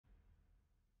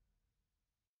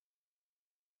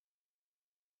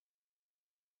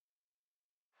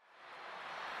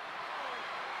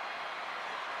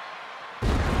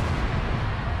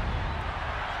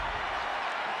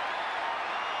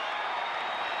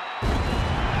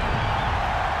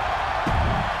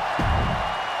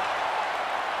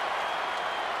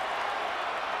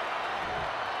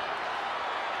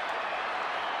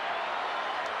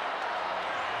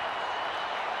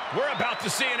to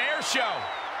see an air show.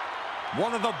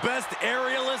 One of the best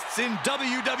aerialists in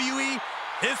WWE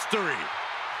history.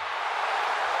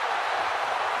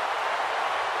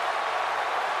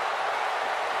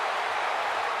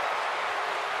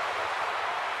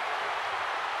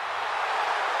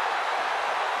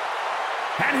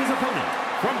 And his opponent,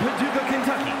 from Paducah,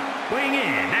 Kentucky, weighing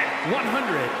in at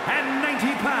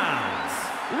 190 pounds,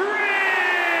 RICOCHET!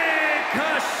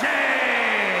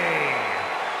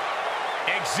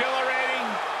 Exhilarating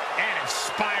and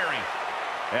inspiring.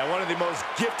 And one of the most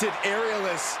gifted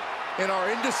aerialists in our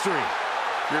industry.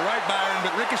 You're right, Byron,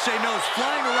 but Ricochet knows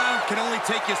flying around can only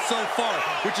take you so far,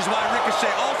 which is why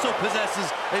Ricochet also possesses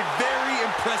a very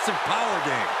impressive power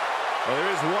game. Well,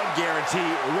 there is one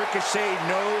guarantee. Ricochet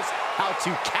knows how to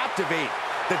captivate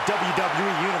the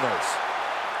WWE Universe.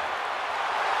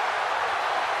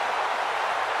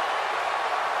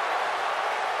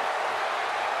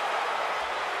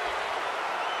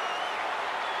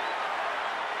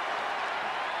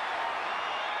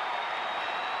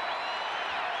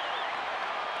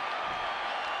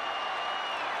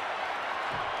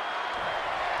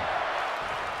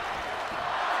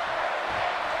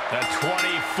 The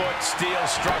 20-foot steel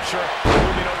structure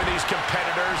looming over these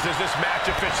competitors as this match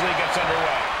officially gets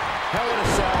underway. Hell in a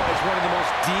Cell is one of the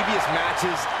most devious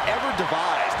matches ever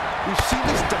devised. We've seen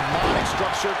this demonic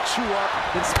structure chew up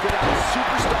and spit out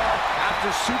superstar after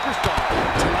superstar.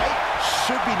 Tonight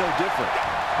should be no different.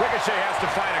 Ricochet has to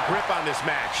find a grip on this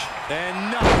match.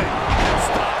 And nothing can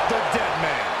stop the dead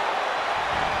man.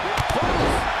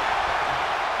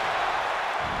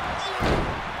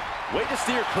 Way to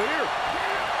steer clear.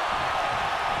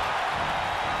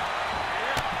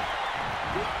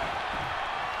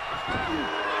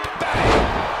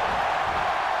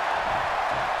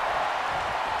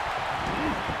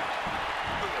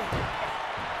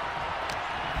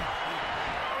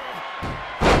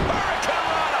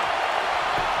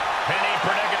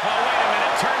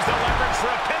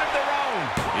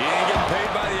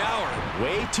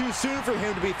 Too soon for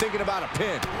him to be thinking about a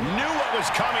pin. Knew what was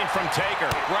coming from Taker.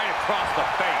 Right across the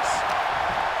face.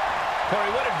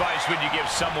 Corey, what advice would you give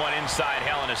someone inside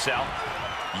Hell in a Cell?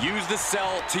 Use the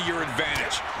cell to your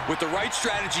advantage. With the right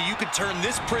strategy, you can turn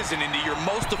this prison into your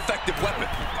most effective weapon.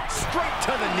 Straight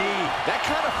to the knee. That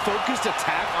kind of focused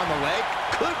attack on the leg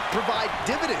could provide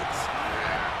dividends.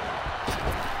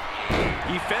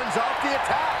 He fends off the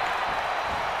attack.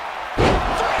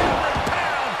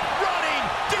 300-pound running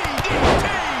DDT!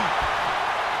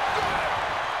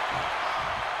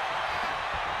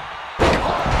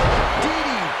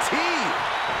 DDT!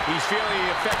 He's feeling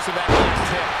the effects of that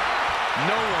last hit.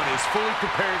 No one is fully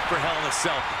prepared for Hell in a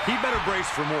Cell. He better brace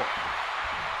for more.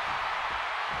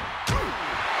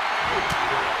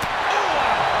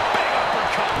 Big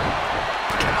uppercut.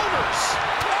 Counters.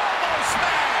 Almost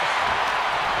smash.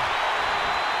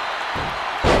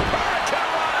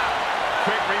 Hurricanrana.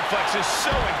 Quick reflex is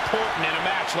so important in a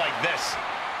match like this.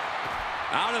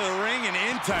 Out of the ring and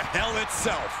into Hell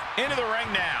itself. Into the ring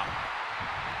now.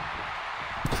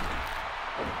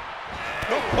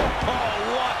 Oh,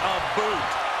 what a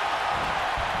boot.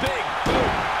 Big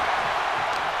boot.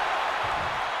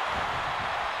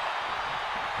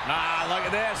 Ah, look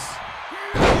at this.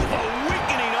 A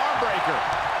weakening arm breaker.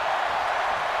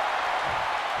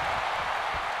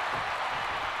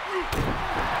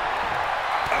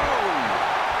 Oh.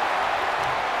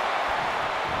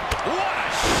 What a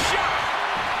shot.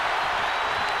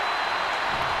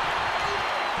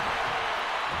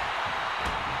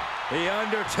 The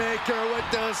Undertaker with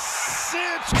the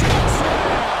cinch.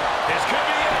 This could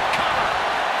be it. Cover.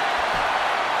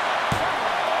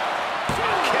 A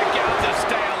kick out to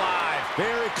stay alive.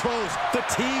 Very close.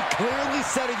 Fatigue clearly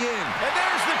setting in. And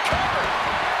there's the cover.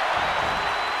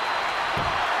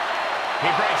 He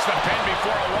breaks the pin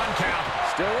before a 1 count.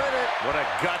 Still in it. What a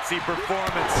gutsy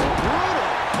performance.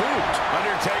 Brutal boot.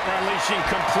 Undertaker unleashing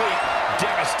complete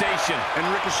devastation. And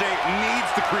Ricochet needs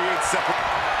to create separate.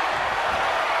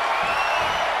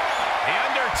 The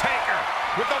Undertaker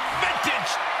with a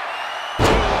vintage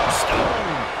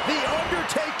tombstone. The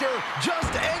Undertaker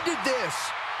just ended this.